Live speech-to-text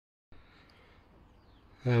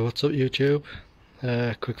What's up YouTube?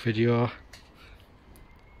 Quick video,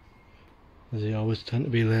 as they always tend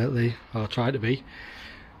to be lately, or try to be.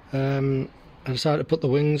 I decided to put the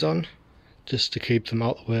wings on just to keep them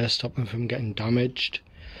out of the way, stop them from getting damaged.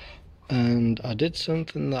 And I did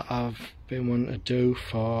something that I've been wanting to do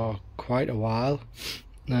for quite a while.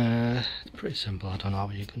 It's pretty simple. I don't know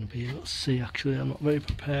how you're going to be able to see. Actually, I'm not very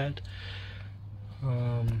prepared.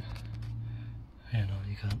 You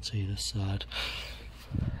can't see this side.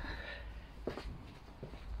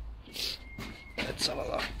 Let's have a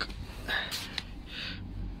look.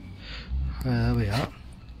 There we are.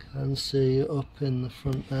 Can see up in the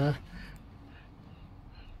front there.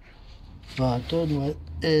 What I've done with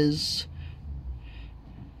is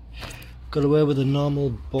got away with the normal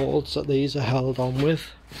bolts that these are held on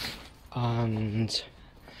with, and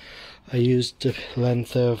I used the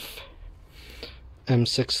length of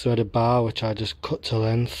M6 threaded bar, which I just cut to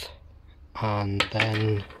length, and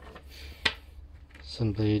then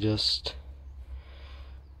simply just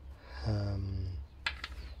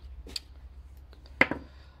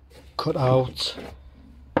cut out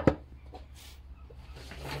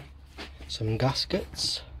some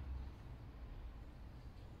gaskets,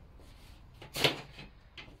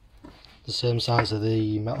 the same size of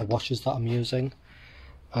the metal washers that I'm using,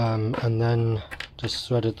 and then just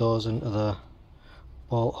threaded those into the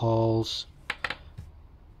bolt holes,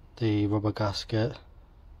 the rubber gasket,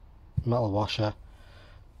 metal washer.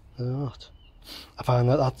 I find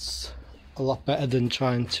that that's a lot better than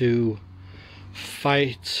trying to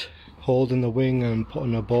fight holding the wing and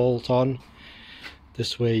putting a bolt on.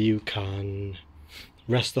 This way you can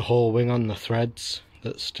rest the whole wing on the threads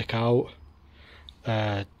that stick out.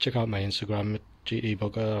 Check out my Instagram at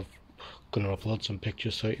GTBugger. I'm going to upload some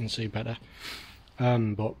pictures so you can see better.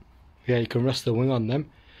 But yeah, you can rest the wing on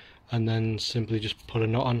them and then simply just put a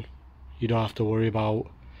knot on. You don't have to worry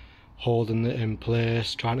about holding it in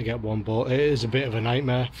place, trying to get one bolt. It is a bit of a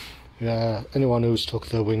nightmare. Anyone who's took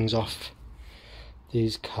the wings off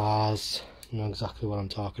these cars know exactly what I'm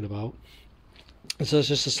talking about. So it's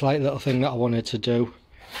just a slight little thing that I wanted to do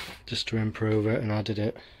just to improve it, and I did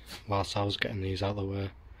it whilst I was getting these out of the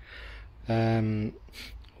way.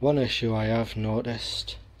 One issue I have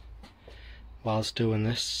noticed whilst doing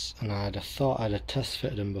this, and I'd have thought I'd have test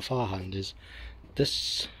fitted them beforehand, is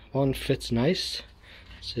this one fits nice.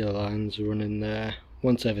 See the lines running there.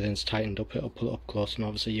 Once everything's tightened up, it'll pull it up close, and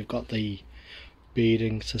obviously you've got the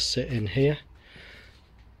beading to sit in here.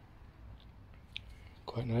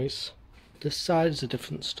 Quite nice. This side's a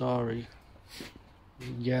different story.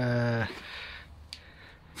 Yeah,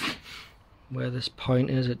 where this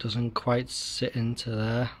point is, it doesn't quite sit into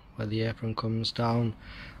there where the apron comes down,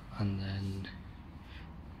 and then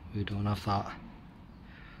we don't have that.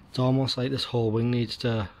 It's almost like this whole wing needs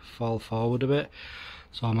to fall forward a bit,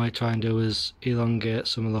 so I might try and do is elongate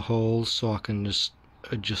some of the holes so I can just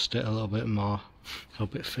adjust it a little bit more,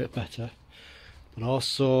 help it fit better. But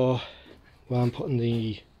also, where I'm putting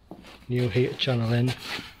the new heater channel in,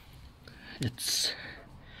 it's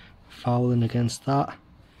fouling against that,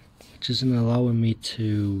 which isn't allowing me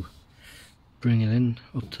to bring it in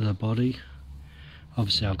up to the body.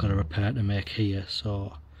 Obviously I've got a repair to make here,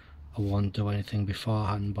 so I won't do anything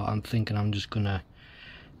beforehand, but I'm thinking I'm just gonna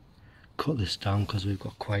cut this down because we've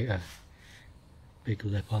got quite a big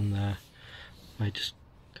lip on there. Might just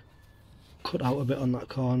cut out a bit on that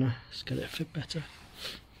corner, just get it fit better.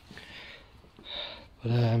 But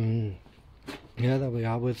yeah, there we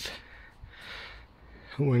are with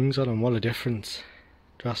wings on, and what a difference.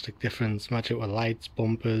 Drastic difference. Match it with lights,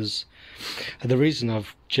 bumpers. And the reason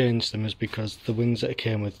I've changed them is because the wings that it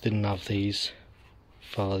came with didn't have these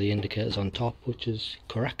for the indicators on top, which is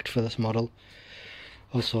correct for this model.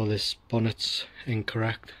 Also, this bonnet's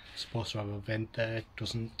incorrect. It's supposed to have a vent there, it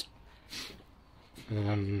doesn't.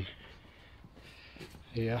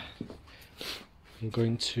 Yeah, I'm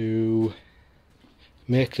going to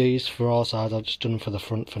make these for all sides. I've just done them for the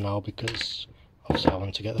front for now because obviously I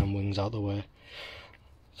want to get them wings out of the way.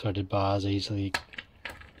 Threaded bars easy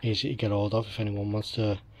to get hold of if anyone wants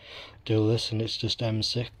to do this, and it's just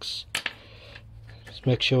M6. Just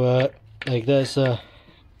make sure, like, there's a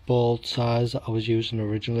bolt size that I was using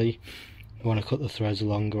originally. You want to cut the threads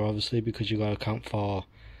longer obviously because you've got to account for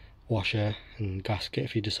washer and gasket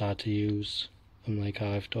if you decide to use them like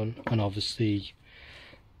I've done, and obviously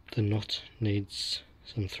the nut needs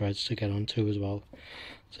some threads to get onto as well,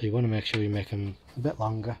 so you want to make sure you make them a bit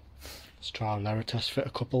longer. Let's trial and error test fit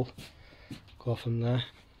a couple, go from there.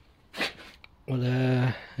 But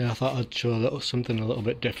yeah, I thought I'd show something a little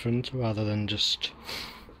bit different rather than just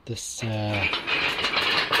this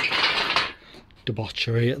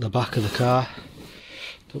debauchery at the back of the car.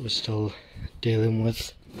 that we're still dealing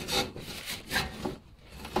with.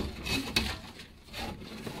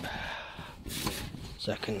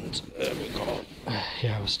 Second, there we go.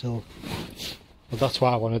 Yeah, we're still... But that's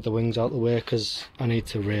why I wanted the wings out the way, because I need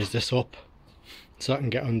to raise this up so I can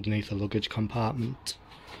get underneath the luggage compartment.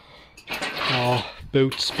 Or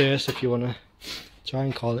boot space, if you want to try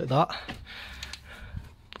and call it that.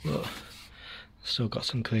 But still got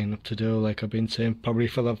some cleaning up to do, like I've been saying probably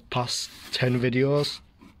for the past 10 videos.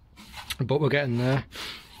 But we're getting there.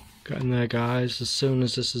 Getting there, guys. As soon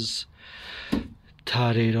as this is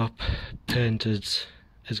tidied up, painted,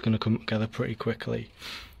 it's going to come together pretty quickly.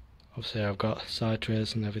 Obviously I've got side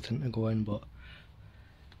trays and everything to go in, but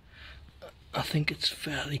I think it's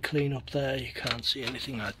fairly clean up there. You can't see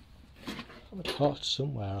anything. I have a torch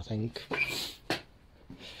somewhere, I think.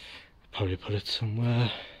 Probably put it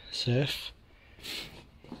somewhere safe.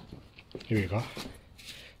 Here we go.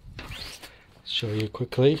 Show you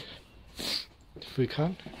quickly if we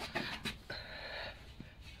can.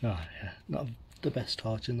 Oh yeah, not the best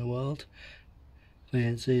torch in the world. But you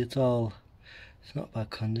can see it's not bad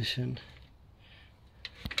condition.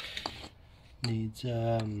 Needs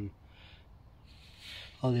all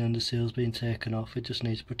the underseal's been taken off, it just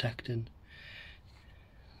needs protecting.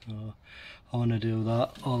 So I want to do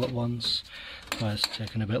that all at once. Well, it's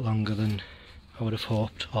taken a bit longer than I would have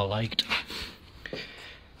hoped or liked.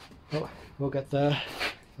 Well, we'll get there.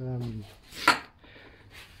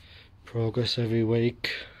 Progress every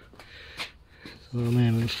week. So I'm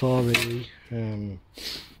aiming for really.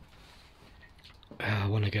 I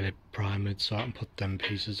want to get it primed so I can put them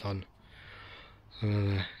pieces on.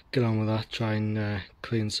 Get on with that, try and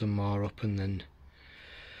clean some more up and then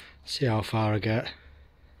see how far I get.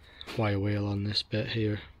 Wire wheel on this bit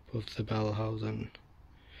here above the bell housing.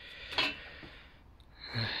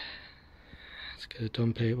 Let's get it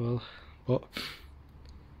done, people. But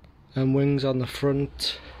wings on the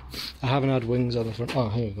front. I haven't had wings on the front. Oh,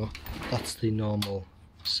 here we go. That's the normal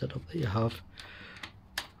setup that you have.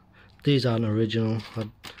 These aren't original,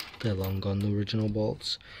 they're long gone, the original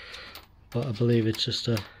bolts, but I believe it's just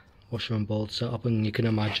a washer and bolt setup, and you can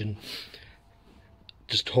imagine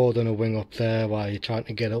just holding a wing up there while you're trying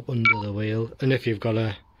to get up under the wheel, and if you've got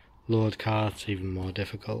a load car it's even more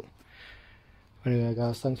difficult. Anyway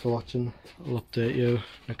guys, thanks for watching. I'll update you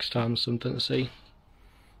next time, something to see.